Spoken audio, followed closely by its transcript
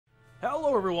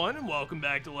Hello everyone, and welcome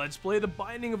back to Let's Play The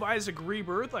Binding of Isaac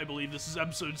Rebirth. I believe this is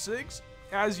episode 6.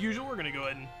 As usual, we're going to go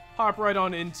ahead and hop right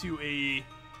on into a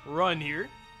run here.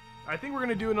 I think we're going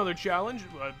to do another challenge,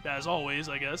 as always,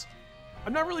 I guess.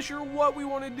 I'm not really sure what we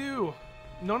want to do.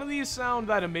 None of these sound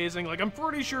that amazing. Like, I'm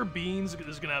pretty sure beans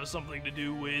is going to have something to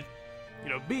do with,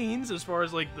 beans, as far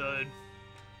as, like, the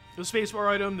spacebar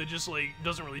item that just, like,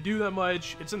 doesn't really do that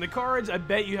much. It's in the cards. I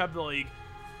bet you have,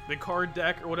 the card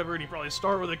deck or whatever, and you probably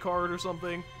start with a card or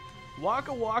something.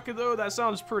 Waka Waka, though, that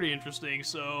sounds pretty interesting,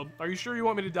 so are you sure you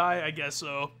want me to die? I guess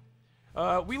so.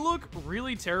 We look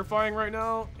really terrifying right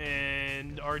now,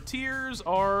 and our tears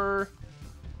are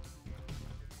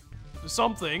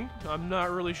something. I'm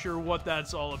not really sure what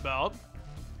that's all about.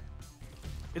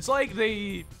 It's like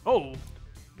they... Oh,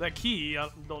 that key. I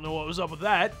don't know what was up with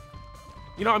that.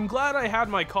 I'm glad I had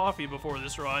my coffee before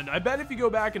this run. I bet if you go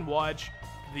back and watch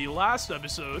the last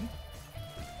episode,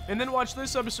 and then watch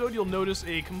this episode, you'll notice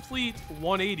a complete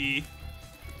 180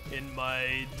 in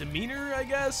my demeanor, I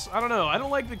guess? I don't know. I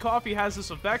don't like the coffee has this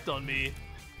effect on me,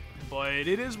 but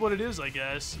it is what it is, I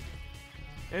guess.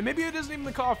 And maybe it isn't even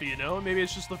the coffee, Maybe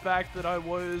it's just the fact that I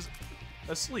was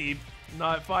asleep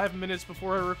not 5 minutes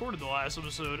before I recorded the last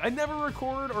episode. I never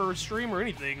record or stream or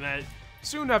anything that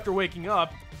soon after waking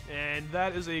up, and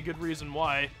that is a good reason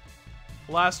why.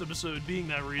 Last episode being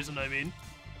that reason, I mean.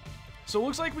 So it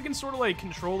looks like we can sort of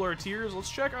control our tears. Let's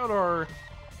check out our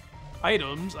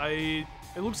items. It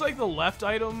looks like the left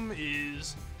item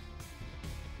is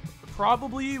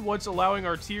probably what's allowing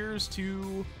our tears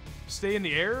to stay in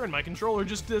the air, and my controller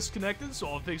just disconnected, so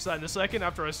I'll fix that in a second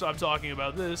after I stop talking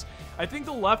about this. I think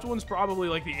the left one's probably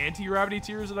like the anti-gravity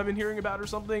tears that I've been hearing about or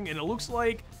something, and it looks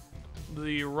like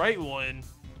the right one,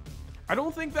 I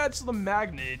don't think that's the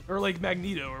magnet, or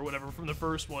Magneto or whatever from the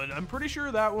first one. I'm pretty sure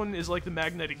that one is like the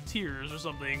magnetic tears or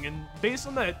something, and based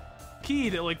on that key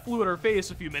that flew at our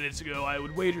face a few minutes ago, I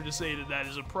would wager to say that that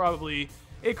is probably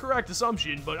a correct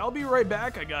assumption, but I'll be right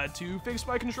back. I got to fix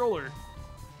my controller.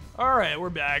 Alright, we're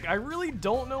back. I really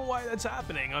don't know why that's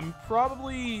happening. I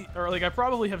probably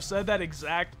have said that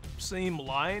exact same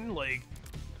line,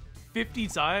 50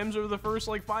 times over the first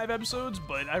 5 episodes,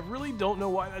 but I really don't know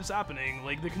why that's happening.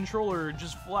 The controller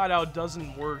just flat out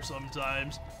doesn't work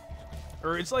sometimes.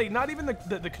 Or it's not even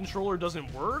that the controller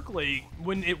doesn't work.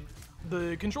 When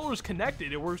the controller's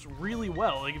connected, it works really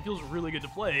well. It feels really good to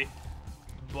play.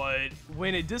 But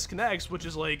when it disconnects, which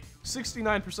is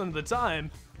 69% of the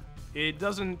time, it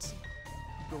doesn't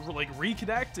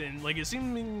reconnect, and it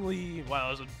seemingly, wow,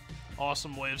 that was an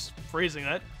awesome way of phrasing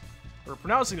that. Or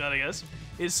pronouncing that, I guess.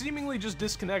 It seemingly just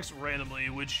disconnects randomly,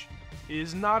 which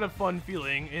is not a fun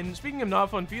feeling. And speaking of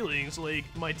not fun feelings,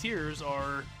 my tears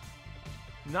are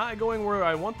not going where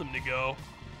I want them to go.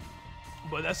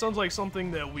 But that sounds like something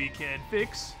that we can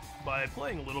fix by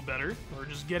playing a little better, or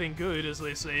just getting good, as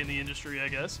they say in the industry, I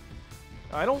guess.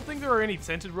 I don't think there are any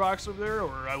tinted rocks over there,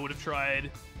 or I would have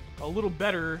tried a little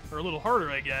better, or a little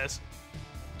harder, I guess,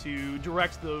 to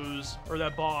direct those, or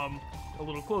that bomb, a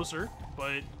little closer,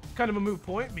 but kind of a moot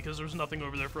point because there's nothing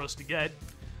over there for us to get.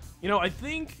 I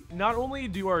think not only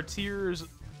do our tears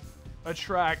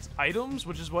attract items,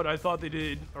 which is what I thought they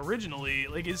did originally,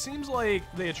 it seems like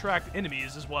they attract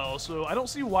enemies as well, so I don't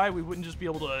see why we wouldn't just be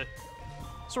able to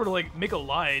sort of make a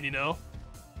line,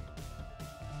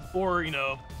 Or,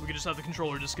 we could just have the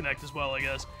controller disconnect as well, I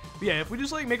guess. But yeah, if we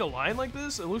just make a line like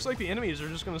this, it looks like the enemies are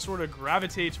just going to sort of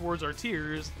gravitate towards our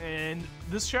tears, and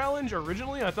this challenge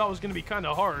originally I thought was going to be kind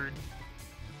of hard,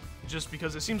 just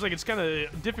because it seems like it's kind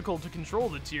of difficult to control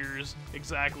the tears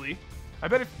exactly. I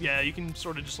bet you can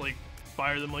sort of just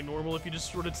fire them like normal if you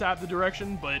just sort of tap the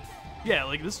direction, but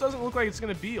yeah, this doesn't look like it's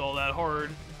going to be all that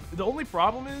hard. The only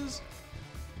problem is,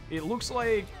 it looks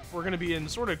like we're going to be in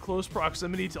sort of close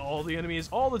proximity to all the enemies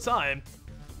all the time,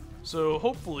 so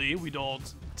hopefully we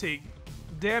don't take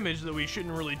damage that we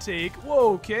shouldn't really take.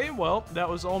 Whoa, okay, well, that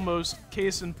was almost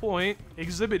case in point.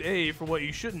 Exhibit A for what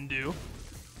you shouldn't do.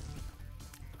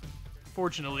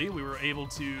 Fortunately, we were able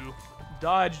to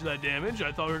dodge that damage.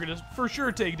 I thought we were going to for sure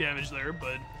take damage there,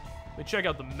 but let me check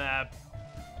out the map.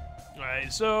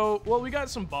 Alright, so, well, we got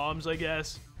some bombs, I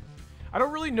guess. I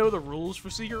don't really know the rules for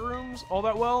secret rooms all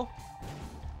that well.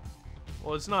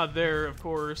 Well, it's not there, of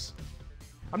course.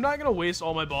 I'm not going to waste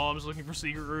all my bombs looking for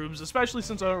secret rooms, especially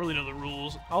since I don't really know the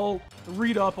rules. I'll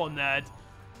read up on that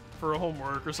for a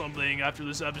homework or something after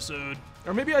this episode.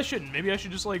 Or maybe I shouldn't. Maybe I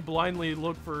should just blindly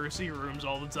look for secret rooms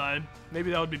all the time. Maybe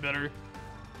that would be better.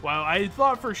 Wow, I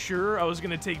thought for sure I was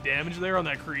going to take damage there on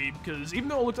that creep, because even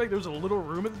though it looked like there was a little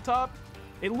room at the top,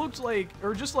 it looked like,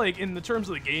 or just like in the terms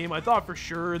of the game, I thought for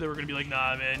sure they were going to be like,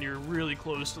 nah, man, you're really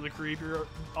close to the creep. You're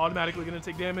automatically going to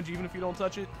take damage even if you don't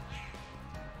touch it.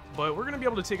 But we're going to be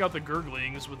able to take out the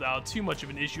Gurglings without too much of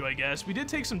an issue, I guess. We did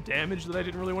take some damage that I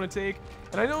didn't really want to take.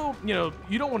 And I know, you know,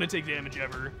 you don't want to take damage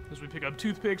ever, as we pick up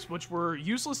toothpicks, which were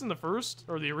useless in the first,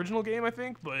 or the original game, I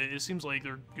think. But it seems like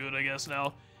they're good, I guess,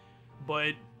 now.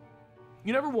 But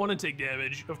you never want to take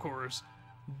damage, of course.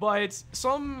 But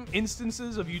some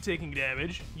instances of you taking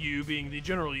damage, you being the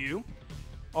general you,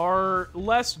 are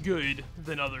less good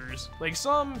than others. Like,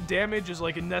 some damage is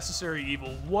like a necessary evil.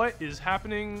 What is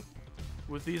happening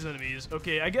with these enemies?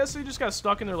 Okay, I guess they just got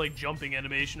stuck in their like jumping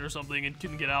animation or something and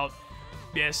couldn't get out.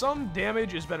 Yeah, some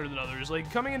damage is better than others. Like,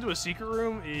 coming into a secret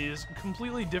room is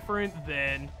completely different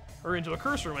than, or into a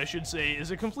curse room, I should say,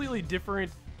 is a completely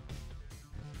different,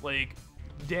 like,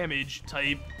 damage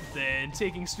type than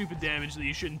taking stupid damage that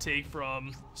you shouldn't take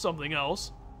from something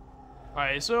else.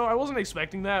 Alright, so I wasn't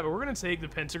expecting that, but we're going to take the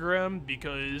pentagram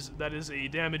because that is a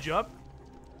damage up.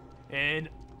 And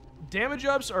damage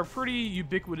ups are pretty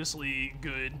ubiquitously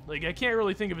good. Like, I can't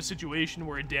really think of a situation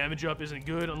where a damage up isn't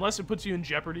good unless it puts you in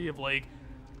jeopardy of, like,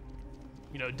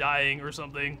 you know, dying or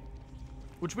something.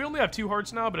 Which we only have 2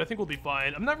 hearts now, but I think we'll be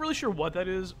fine. I'm not really sure what that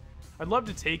is. I'd love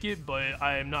to take it, but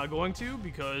I am not going to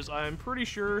because I'm pretty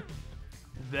sure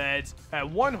that at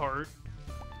 1 heart,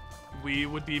 we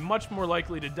would be much more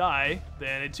likely to die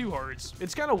than at 2 hearts.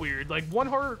 It's kind of weird. Like, 1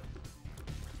 heart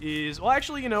is... Well,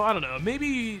 actually, you know, I don't know.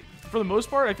 Maybe... For the most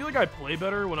part, I feel like I play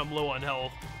better when I'm low on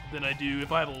health than I do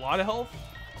if I have a lot of health.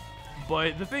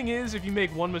 But the thing is, if you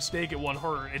make 1 mistake at 1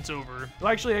 heart, it's over.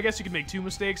 Well, actually, I guess you could make 2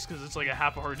 mistakes because it's like a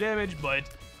half a heart damage, but,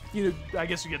 you know, I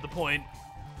guess you get the point.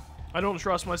 I don't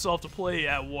trust myself to play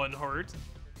at 1 heart.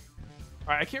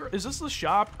 Alright, I can't... Is this the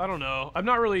shop? I don't know. I'm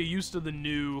not really used to the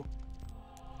new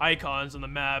icons on the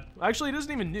map. Actually, it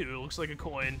isn't even new. It looks like a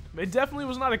coin. It definitely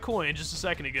was not a coin just a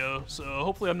second ago, so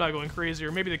hopefully I'm not going crazy,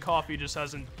 or maybe the coffee just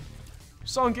hasn't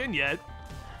sunk in yet.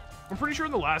 I'm pretty sure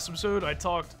in the last episode I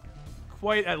talked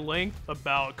quite at length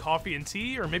about coffee and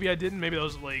tea, or maybe I didn't. Maybe that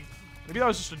was like, maybe that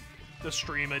was just a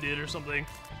stream I did or something.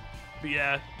 But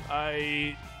yeah,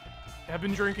 I have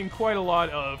been drinking quite a lot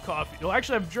of coffee. Well,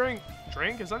 actually, I've drank,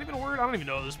 is that even a word? I don't even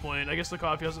know at this point. I guess the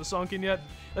coffee hasn't sunk in yet.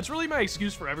 That's really my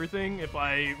excuse for everything. If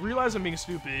I realize I'm being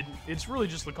stupid, it's really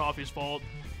just the coffee's fault.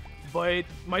 But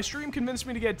my stream convinced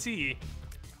me to get tea.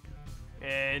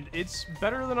 And it's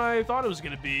better than I thought it was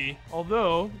going to be,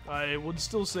 although I would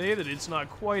still say that it's not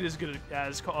quite as good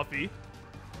as coffee.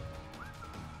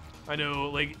 I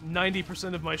know, like,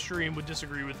 90% of my stream would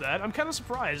disagree with that. I'm kind of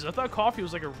surprised. I thought coffee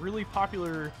was, like, a really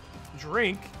popular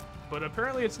drink, but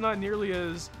apparently it's not nearly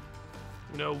as,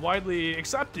 you know, widely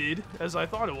accepted as I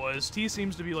thought it was. Tea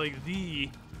seems to be, like, the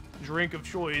drink of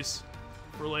choice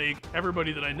for, like,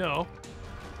 everybody that I know.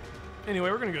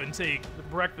 Anyway, we're going to go ahead and take the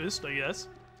breakfast, I guess.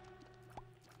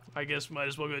 I guess we might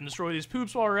as well go ahead and destroy these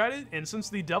poops while we're at it. And since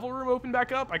the devil room opened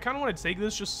back up, I kind of want to take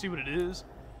this just to see what it is.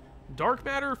 Dark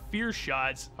matter, fear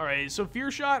shot. Alright, so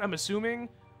fear shot, I'm assuming,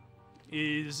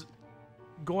 is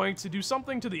going to do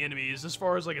something to the enemies as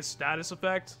far as like a status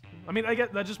effect. I mean, I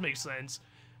get that just makes sense.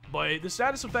 But the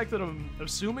status effect that I'm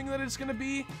assuming that it's going to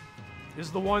be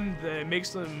is the one that makes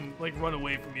them like run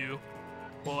away from you.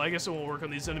 Well, I guess it won't work on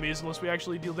these enemies unless we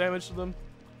actually deal damage to them.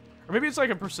 Or maybe it's like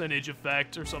a percentage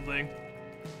effect or something.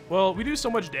 Well, we do so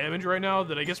much damage right now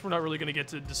that I guess we're not really going to get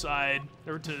to decide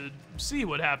or to see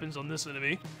what happens on this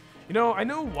enemy. You know, I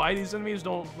know why these enemies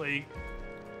don't, like,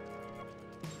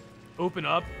 open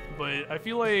up, but I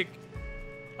feel like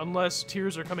unless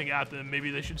tears are coming at them, maybe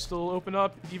they should still open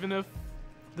up, even if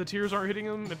the tears aren't hitting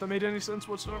them, if that made any sense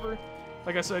whatsoever.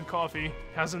 Like I said, coffee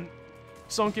hasn't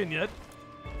sunk in yet.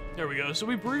 There we go. So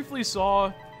we briefly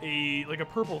saw a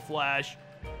purple flash.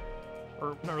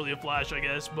 Or not really a flash, I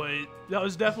guess, but that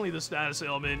was definitely the status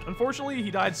ailment. Unfortunately, he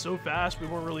died so fast, we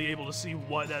weren't really able to see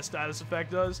what that status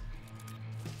effect does.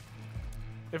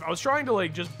 If I was trying to,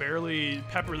 like, just barely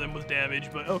pepper them with damage,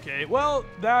 but okay. Well,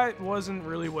 that wasn't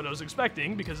really what I was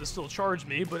expecting, because it still charged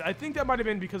me, but I think that might have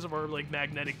been because of our, like,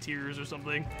 magnetic tears or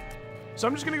something. So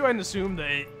I'm just gonna go ahead and assume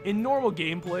that in normal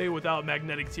gameplay without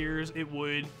magnetic tears, it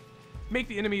would make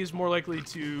the enemies more likely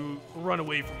to run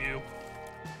away from you.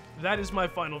 That is my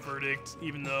final verdict,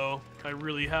 even though I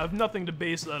really have nothing to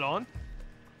base that on.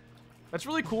 That's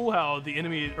really cool how the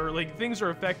enemy, or like things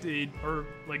are affected, or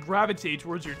like gravitate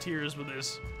towards your tears with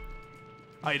this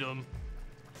item.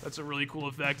 That's a really cool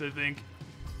effect, I think.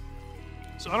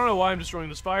 So I don't know why I'm destroying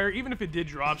this fire. Even if it did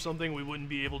drop something, we wouldn't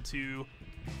be able to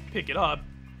pick it up.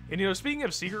 And you know, speaking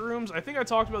of secret rooms, I think I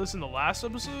talked about this in the last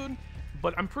episode,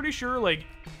 But I'm pretty sure, like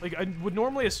I would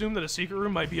normally assume that a secret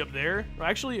room might be up there. Or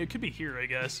actually, it could be here, I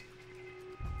guess.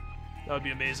 That would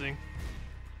be amazing.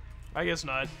 I guess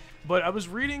not. But I was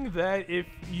reading that if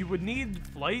you would need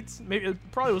flight, maybe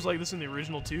it probably was like this in the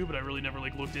original too, but I really never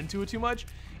like looked into it too much.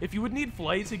 If you would need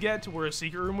flight to get to where a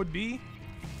secret room would be,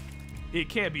 it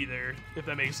can't be there, if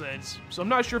that makes sense. So I'm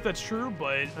not sure if that's true,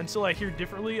 but until I hear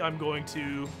differently, I'm going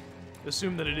to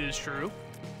assume that it is true.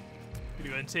 I'm gonna go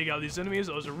ahead and take out these enemies.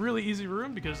 That was a really easy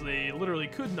room because they literally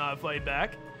could not fight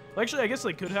back. Well, actually, I guess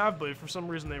they could have, but for some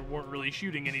reason they weren't really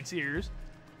shooting any tears.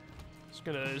 Just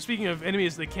gonna, speaking of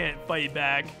enemies that can't fight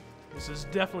back, this is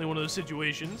definitely one of those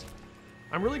situations.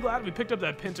 I'm really glad we picked up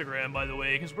that pentagram, by the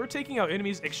way, because we're taking out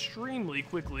enemies extremely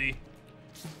quickly.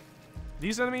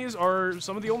 These enemies are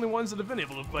some of the only ones that have been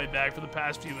able to fight back for the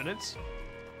past few minutes.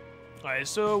 Alright,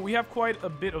 so we have quite a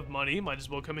bit of money. Might as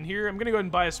well come in here. I'm gonna go ahead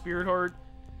and buy a spirit heart,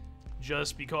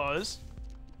 just because.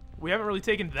 We haven't really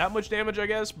taken that much damage, I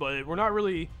guess, but we're not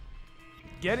really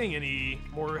getting any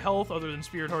more health other than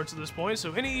spirit hearts at this point,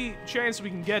 so any chance we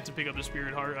can get to pick up a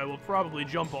spirit heart, I will probably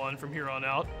jump on from here on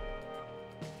out.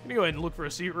 I'm gonna go ahead and look for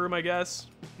a secret room, I guess.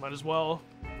 Might as well.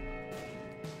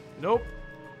 Nope.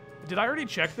 Did I already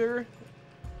check there?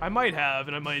 I might have,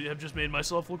 and I might have just made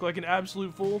myself look like an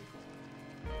absolute fool.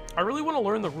 I really want to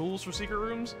learn the rules for secret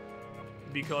rooms,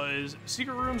 because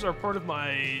secret rooms are part of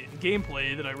my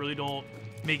gameplay that I really don't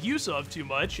make use of too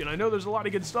much, and I know there's a lot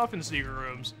of good stuff in secret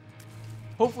rooms.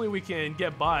 Hopefully we can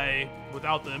get by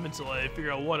without them until I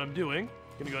figure out what I'm doing.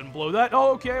 Gonna go ahead and blow that.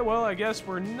 Oh, okay, well, I guess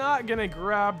we're not gonna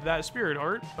grab that spirit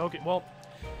heart. Okay, well,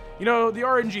 you know, the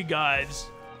RNG gods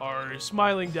are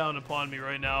smiling down upon me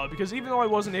right now, because even though I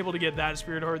wasn't able to get that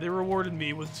spirit heart, they rewarded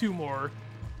me with 2 more.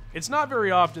 It's not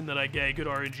very often that I get good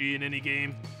RNG in any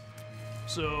game,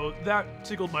 so that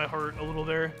tickled my heart a little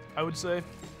there, I would say.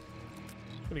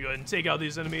 I'm gonna go ahead and take out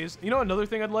these enemies. You know, another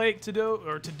thing I'd like to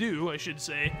do, I should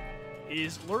say,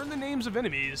 is learn the names of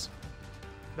enemies.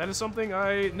 That is something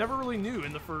I never really knew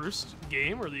in the first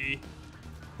game, or the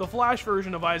Flash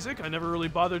version of Isaac. I never really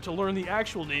bothered to learn the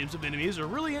actual names of enemies, or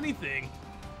really anything,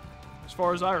 as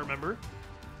far as I remember.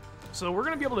 So we're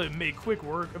going to be able to make quick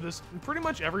work of this, pretty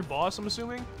much every boss, I'm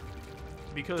assuming,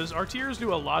 because our tears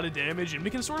do a lot of damage, and we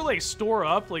can sort of like store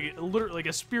up, like literally like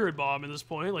a spirit bomb at this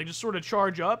point, like just sort of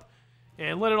charge up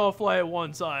and let it all fly at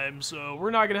one time. So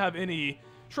we're not going to have any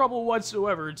trouble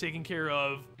whatsoever taking care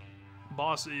of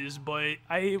bosses, but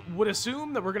I would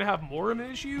assume that we're going to have more of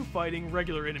an issue fighting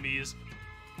regular enemies.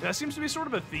 And that seems to be sort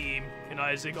of a theme in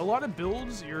Isaac. A lot of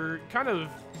builds, you're kind of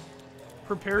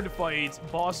prepared to fight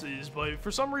bosses, but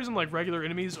for some reason, like, regular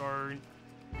enemies are,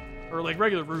 or like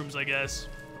regular rooms, I guess,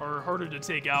 are harder to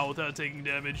take out without taking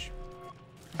damage.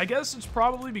 I guess it's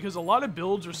probably because a lot of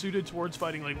builds are suited towards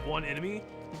fighting like one enemy,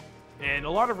 and a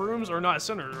lot of rooms are not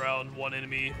centered around one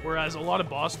enemy, whereas a lot of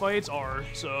boss fights are.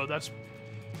 So that's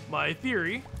my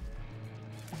theory,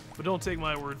 but don't take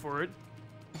my word for it.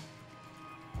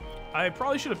 I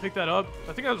probably should have picked that up.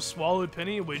 I think that was a Swallowed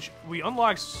Penny, which we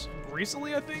unlocked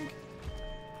recently, I think.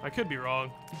 I could be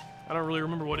wrong. I don't really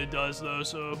remember what it does, though,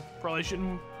 so probably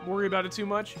shouldn't worry about it too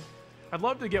much. I'd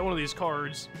love to get one of these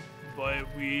cards, but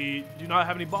we do not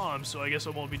have any bombs, so I guess I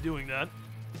won't be doing that.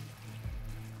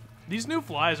 These new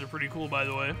flies are pretty cool, by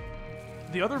the way.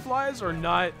 The other flies are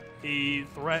not a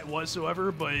threat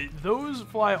whatsoever, but those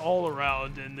fly all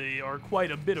around, and they are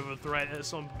quite a bit of a threat at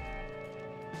some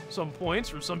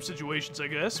points, or some situations, I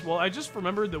guess. Well, I just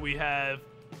remembered that we have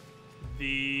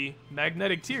the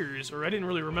magnetic tears, or I didn't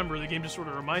really remember, the game just sort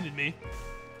of reminded me.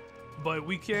 But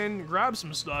we can grab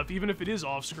some stuff, even if it is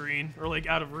off-screen, or like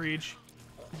out of reach,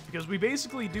 because we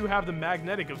basically do have the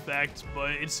magnetic effect,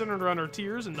 but it's centered around our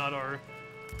tears and not our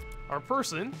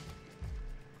person.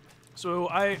 So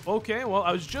okay, well,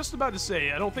 I was just about to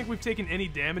say, I don't think we've taken any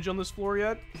damage on this floor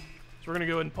yet, so we're gonna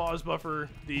go ahead and pause buffer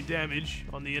the damage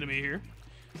on the enemy here.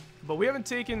 But we haven't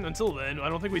taken, until then, I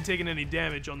don't think we've taken any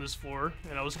damage on this floor,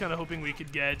 and I was kind of hoping we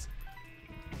could get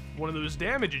one of those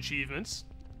damage achievements.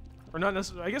 Or not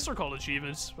necessarily, I guess they're called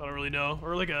achievements, I don't really know.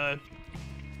 Or like a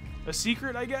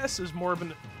secret, I guess, is more of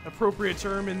an appropriate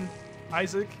term in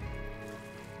Isaac.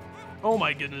 Oh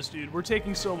my goodness, dude, we're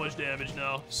taking so much damage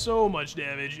now. So much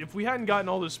damage. If we hadn't gotten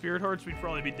all those spirit hearts, we'd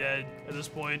probably be dead at this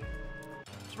point.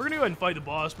 So we're gonna go ahead and fight the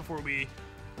boss before we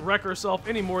wreck ourselves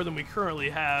any more than we currently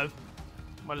have.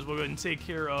 Might as well go ahead and take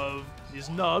care of these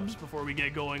nubs before we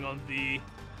get going on the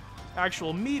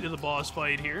actual meat of the boss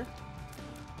fight here.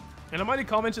 And I might have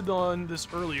commented on this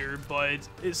earlier, but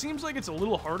it seems like it's a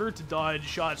little harder to dodge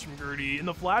shots from Gertie. In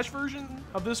the Flash version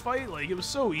of this fight, like, it was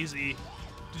so easy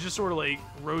to just sort of like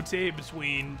rotate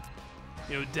between,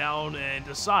 you know, down and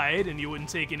aside, and you wouldn't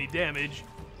take any damage.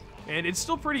 And it's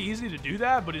still pretty easy to do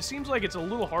that, but it seems like it's a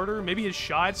little harder. Maybe his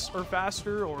shots are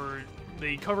faster, or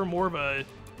they cover more of a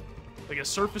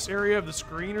surface area of the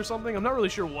screen or something. I'm not really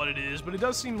sure what it is, but it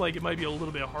does seem like it might be a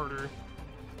little bit harder.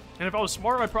 And if I was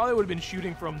smart, I probably would have been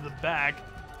shooting from the back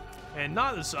and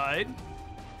not the side.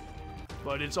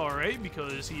 But it's alright,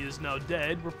 because he is now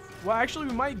dead. Well, actually,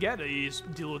 we might get a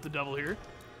deal with the devil here.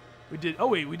 We did. Oh,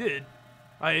 wait, we did.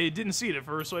 I didn't see it at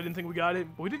first, so I didn't think we got it.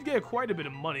 But we did get quite a bit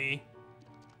of money.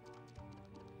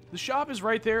 The shop is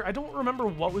right there. I don't remember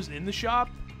what was in the shop.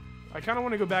 I kind of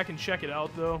want to go back and check it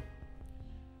out, though.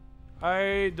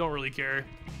 I don't really care.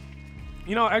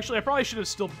 You know, actually, I probably should have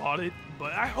still bought it.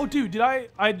 But, oh, dude, did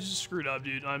I just screwed up,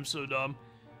 dude. I'm so dumb.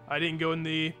 I didn't go in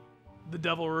the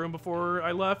devil room before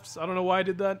I left. I don't know why I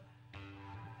did that.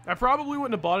 I probably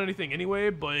wouldn't have bought anything anyway,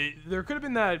 but there could have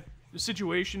been that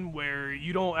situation where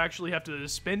you don't actually have to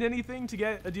spend anything to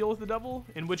get a deal with the devil,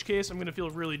 in which case I'm going to feel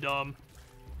really dumb.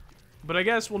 But I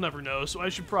guess we'll never know, so I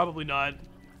should probably not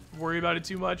worry about it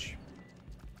too much.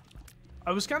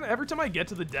 I was kind of, every time I get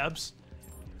to the depths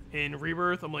in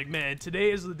Rebirth, I'm like, man,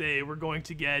 today is the day we're going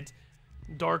to get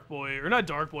Dark Boy, or not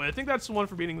Dark Boy, I think that's the one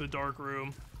for beating the Dark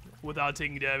Room without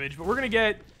taking damage, but we're going to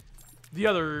get the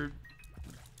other,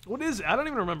 what is it? I don't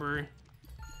even remember.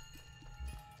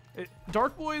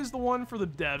 Dark Boy is the one for the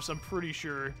depths, I'm pretty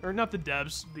sure. Or not the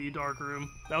depths, the Dark Room.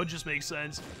 That would just make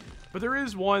sense. But there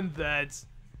is one that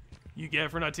you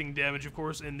get for not taking damage, of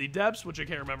course, in the depths, which I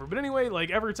can't remember. But anyway, like,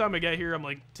 every time I get here, I'm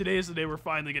like, today is the day we're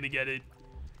finally going to get it.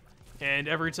 And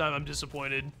every time I'm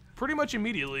disappointed. Pretty much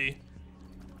immediately.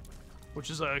 Which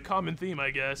is a common theme,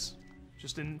 I guess.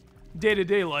 Just in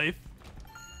day-to-day life.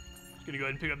 Just gonna go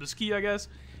ahead and pick up this key, I guess.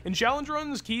 In challenge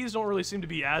runs, keys don't really seem to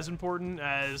be as important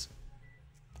as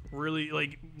really,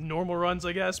 like, normal runs,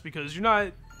 I guess, because you're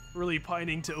not really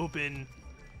pining to open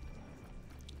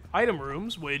item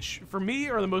rooms, which, for me,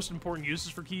 are the most important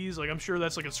uses for keys. Like, I'm sure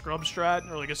that's like a scrub strat,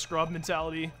 or like a scrub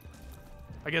mentality.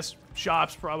 I guess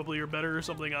shops probably are better or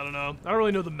something, I don't know. I don't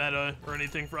really know the meta or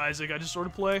anything for Isaac, I just sort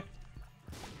of play.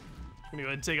 I'm gonna go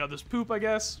ahead and take out this poop, I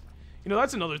guess. You know,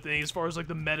 that's another thing as far as, like,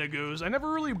 the meta goes. I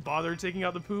never really bothered taking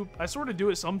out the poop. I sort of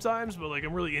do it sometimes, but, like,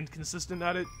 I'm really inconsistent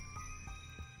at it.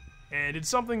 And it's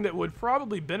something that would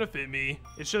probably benefit me.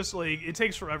 It's just, like, it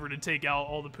takes forever to take out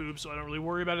all the poop, so I don't really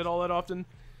worry about it all that often.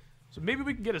 So maybe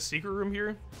we can get a secret room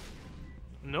here.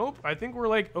 Nope, I think we're,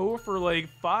 like, 0 for, like,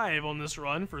 5 on this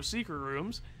run for secret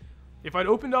rooms. If I'd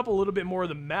opened up a little bit more of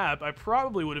the map, I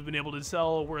probably would have been able to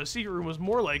tell where a secret room was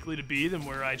more likely to be than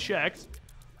where I checked.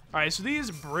 Alright, so these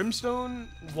brimstone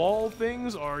wall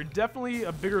things are definitely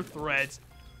a bigger threat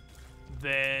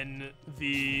than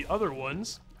the other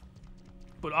ones.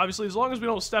 But obviously, as long as we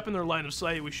don't step in their line of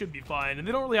sight, we should be fine. And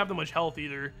they don't really have that much health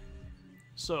either.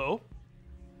 So,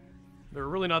 they're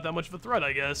really not that much of a threat,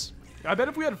 I guess. I bet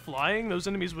if we had flying, those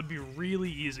enemies would be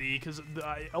really easy. Because,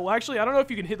 well, actually, I don't know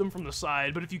if you can hit them from the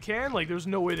side. But if you can, like, there's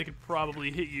no way they could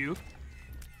probably hit you.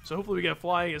 So hopefully we get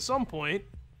flying at some point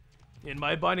in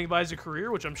my Binding of Isaac career,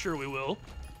 which I'm sure we will.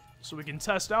 So we can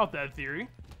test out that theory.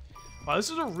 Wow, this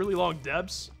is a really long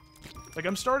depths. Like,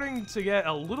 I'm starting to get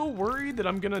a little worried that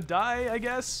I'm gonna die, I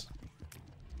guess.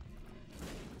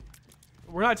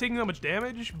 We're not taking that much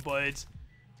damage, but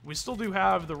we still do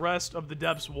have the rest of the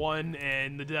Depths 1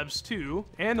 and the Depths 2,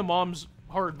 and the Mom's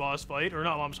Heart boss fight. Or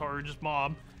not Mom's Heart, just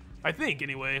Mom. I think,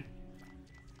 anyway.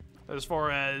 As far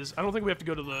as, I don't think we have to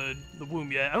go to the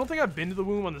womb yet. I don't think I've been to the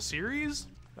womb on the series.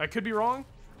 I could be wrong.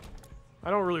 I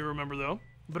don't really remember, though.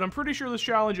 But I'm pretty sure this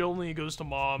challenge only goes to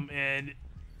Mom, and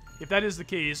if that is the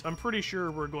case, I'm pretty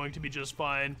sure we're going to be just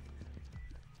fine.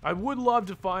 I would love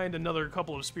to find another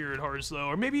couple of Spirit Hearts, though,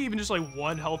 or maybe even just, like,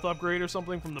 one health upgrade or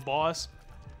something from the boss.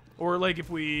 Or, like, if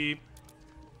we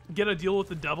get a deal with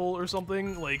the devil or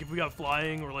something, like, if we got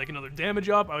flying or, like, another damage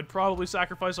up, I would probably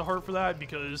sacrifice a heart for that,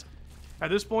 because at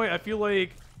this point, I feel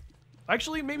like,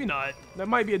 actually, maybe not. That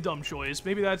might be a dumb choice.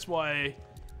 Maybe that's why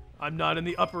I'm not in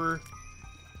the upper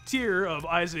tier of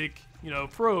Isaac, you know,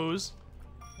 pros.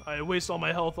 I waste all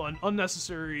my health on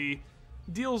unnecessary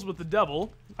deals with the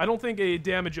devil. I don't think a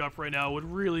damage up right now would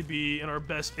really be in our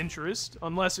best interest,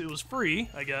 unless it was free,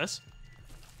 I guess.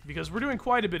 Because we're doing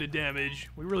quite a bit of damage.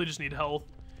 We really just need health.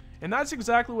 And that's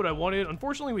exactly what I wanted.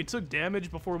 Unfortunately, we took damage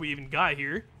before we even got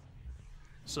here.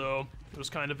 So, it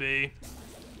was kind of a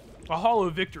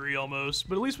hollow victory, almost.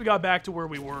 But at least we got back to where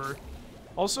we were.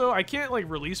 Also, I can't, like,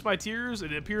 release my tears.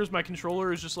 It appears my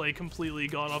controller is just, like, completely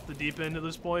gone off the deep end at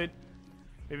this point.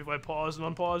 Maybe if I pause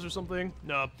and unpause or something?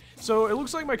 No. So, it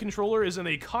looks like my controller is in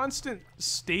a constant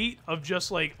state of just,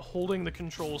 like, holding the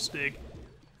control stick.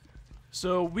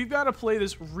 So, we've got to play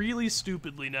this really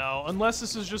stupidly now. Unless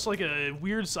this is just, like, a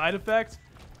weird side effect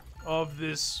of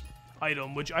this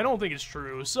item, which I don't think is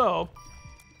true. So,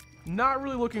 not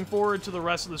really looking forward to the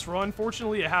rest of this run.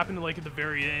 Fortunately, it happened like at the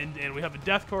very end, and we have a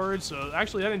death card, so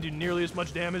actually that didn't do nearly as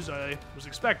much damage as I was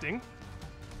expecting.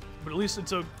 But at least it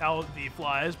took out the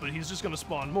flies, but he's just going to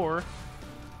spawn more.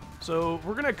 So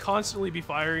we're going to constantly be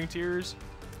firing tears.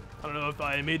 I don't know if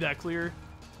I made that clear.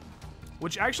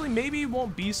 Which actually maybe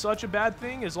won't be such a bad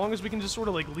thing, as long as we can just sort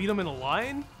of like lead them in a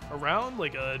line around,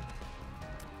 like a,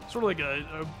 sort of like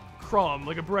a crumb,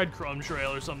 like a breadcrumb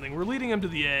trail or something. We're leading him to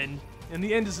the end, and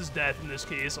the end is his death in this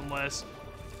case, unless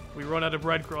we run out of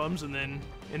breadcrumbs, and then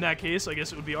in that case, I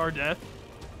guess it would be our death.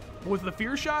 With the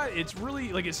fear shot, it's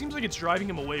really, like, it seems like it's driving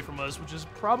him away from us, which is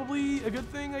probably a good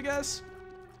thing, I guess.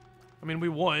 I mean, we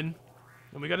won,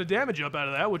 and we got a damage up out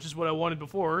of that, which is what I wanted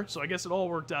before, so I guess it all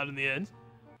worked out in the end.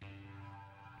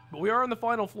 But we are on the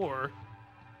final floor.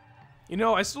 You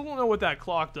know, I still don't know what that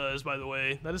clock does, by the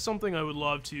way. That is something I would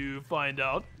love to find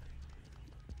out.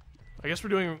 I guess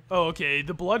we're doing, oh, okay,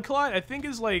 the blood clot, I think,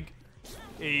 is like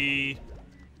a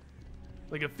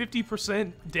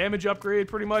 50% damage upgrade,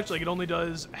 pretty much. Like, it only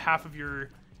does half of your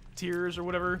tears or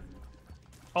whatever.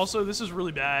 Also, this is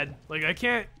really bad. Like, I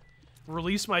can't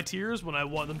release my tears when I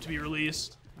want them to be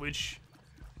released, which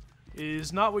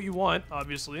is not what you want,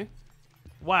 obviously.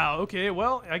 Wow, okay,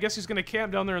 well, I guess he's gonna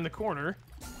camp down there in the corner.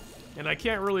 And I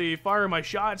can't really fire my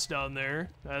shots down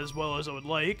there as well as I would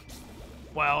like.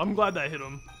 Wow, I'm glad that hit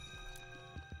him.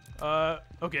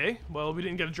 Okay, well, we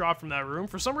didn't get a drop from that room.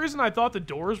 For some reason, I thought the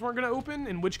doors weren't going to open,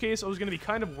 in which case I was going to be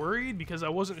kind of worried because I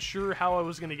wasn't sure how I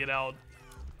was going to get out.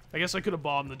 I guess I could have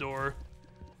bombed the door.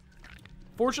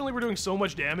 Fortunately, we're doing so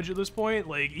much damage at this point,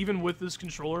 like, even with this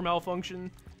controller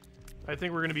malfunction, I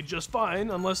think we're going to be just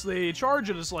fine, unless they charge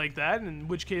at us like that, in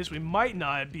which case we might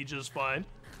not be just fine.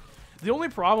 The only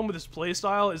problem with this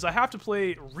playstyle is I have to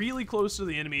play really close to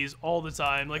the enemies all the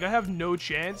time. Like, I have no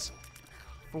chance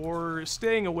for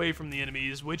staying away from the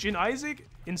enemies, which in Isaac,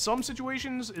 in some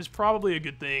situations, is probably a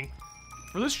good thing.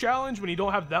 For this challenge, when you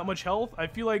don't have that much health, I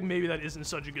feel like maybe that isn't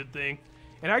such a good thing.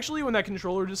 And actually, when that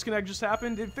controller disconnect just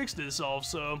happened, it fixed itself,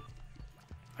 so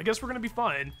I guess we're gonna be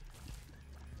fine.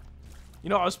 You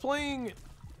know, I was playing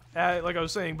at, like I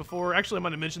was saying before, actually I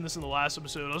might have mentioned this in the last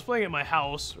episode, I was playing at my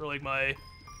house, or like a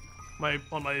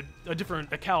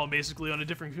different account, basically, on a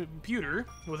different computer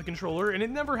with a controller, and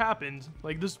it never happened.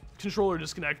 Like, this controller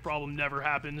disconnect problem never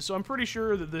happened, so I'm pretty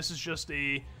sure that this is just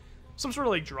some sort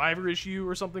of, like, driver issue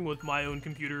or something with my own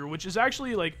computer, which is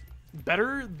actually, like,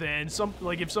 better than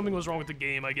if something was wrong with the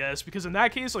game, I guess, because in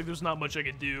that case, like, there's not much I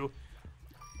could do.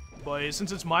 But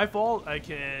since it's my fault, I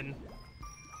can,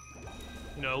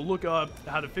 you know, look up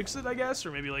how to fix it, I guess,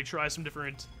 or maybe, like, try some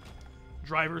different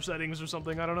driver settings or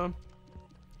something, I don't know.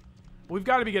 We've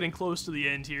got to be getting close to the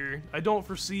end here. I don't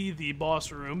foresee the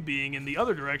boss room being in the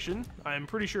other direction. I'm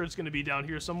pretty sure it's going to be down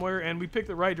here somewhere, and we picked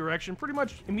the right direction pretty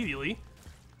much immediately,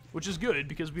 which is good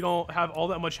because we don't have all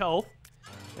that much health,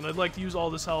 and I'd like to use all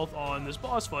this health on this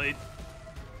boss fight.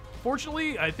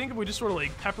 Fortunately, I think if we just sort of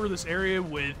like pepper this area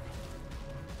with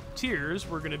tears,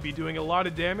 we're going to be doing a lot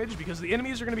of damage because the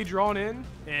enemies are going to be drawn in,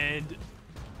 and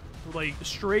like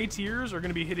stray tears are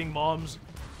going to be hitting Mom's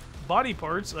body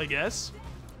parts, I guess.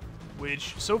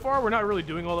 Which, so far, we're not really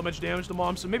doing all that much damage to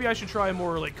Mom, so maybe I should try a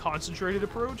more, like, concentrated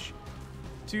approach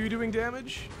to doing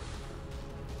damage.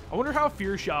 I wonder how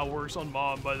Fear Shot works on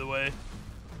Mom, by the way.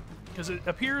 Because it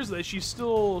appears that she's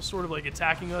still sort of, like,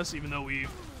 attacking us, even though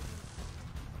we've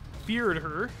feared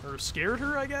her, or scared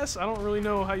her, I guess? I don't really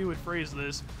know how you would phrase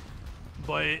this.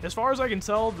 But as far as I can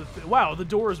tell, wow, the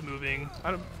door is moving.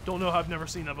 I don't know how I've never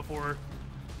seen that before.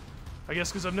 I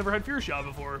guess because I've never had Fear Shot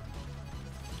before.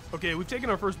 Okay, we've taken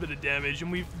our first bit of damage,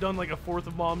 and we've done like a fourth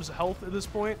of Mom's health at this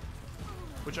point,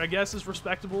 which I guess is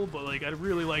respectable, but like I'd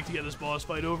really like to get this boss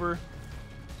fight over,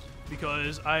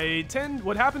 because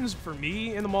what happens for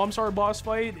me in the Mom's Heart boss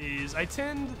fight is I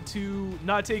tend to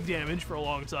not take damage for a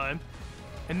long time,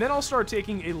 and then I'll start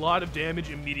taking a lot of damage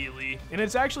immediately, and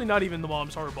it's actually not even the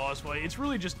Mom's Heart boss fight, it's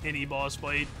really just any boss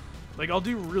fight. Like, I'll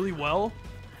do really well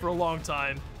for a long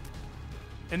time,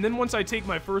 and then once I take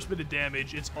my first bit of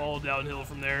damage, it's all downhill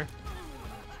from there.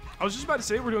 I was just about to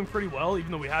say we're doing pretty well, even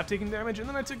though we have taken damage, and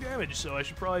then I took damage, so I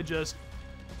should probably just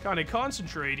kind of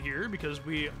concentrate here, because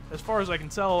we, as far as I can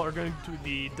tell, are going to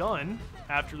be done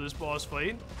after this boss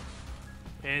fight.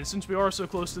 And since we are so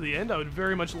close to the end, I would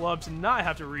very much love to not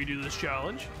have to redo this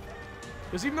challenge.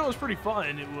 Because even though it was pretty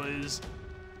fun, it was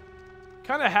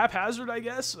kind of haphazard, I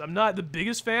guess. I'm not the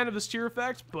biggest fan of this tear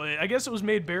effect, but I guess it was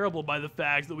made bearable by the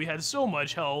fact that we had so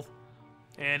much health.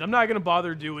 And I'm not going to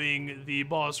bother doing the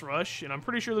boss rush, and I'm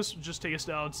pretty sure this will just take us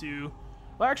down to...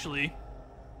 Well, actually,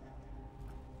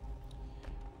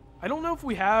 I don't know if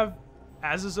we have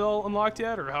Azazel unlocked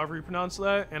yet, or however you pronounce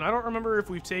that, and I don't remember if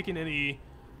we've taken any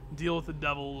Deal with the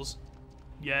Devils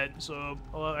yet, so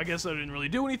I guess that didn't really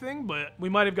do anything, but we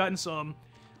might have gotten some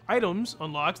items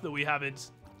unlocked that we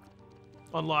haven't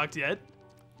unlocked yet.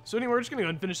 So anyway, we're just gonna go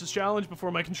and finish this challenge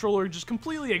before my controller just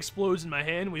completely explodes in my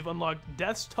hand. We've unlocked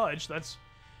Death's Touch. That's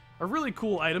a really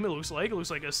cool item, it looks like. It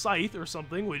looks like a scythe or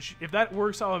something, which, if that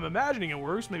works how I'm imagining it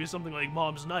works, maybe something like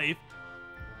Mom's Knife,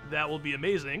 that will be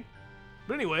amazing.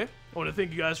 But anyway, I want to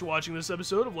thank you guys for watching this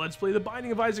episode of Let's Play The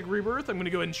Binding of Isaac Rebirth. I'm going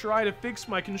to go ahead and try to fix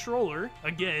my controller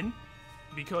again,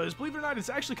 because, believe it or not, it's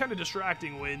actually kind of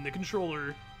distracting when the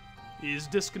controller is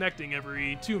disconnecting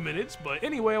every 2 minutes. But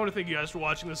anyway, I want to thank you guys for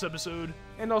watching this episode,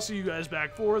 and I'll see you guys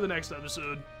back for the next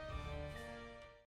episode.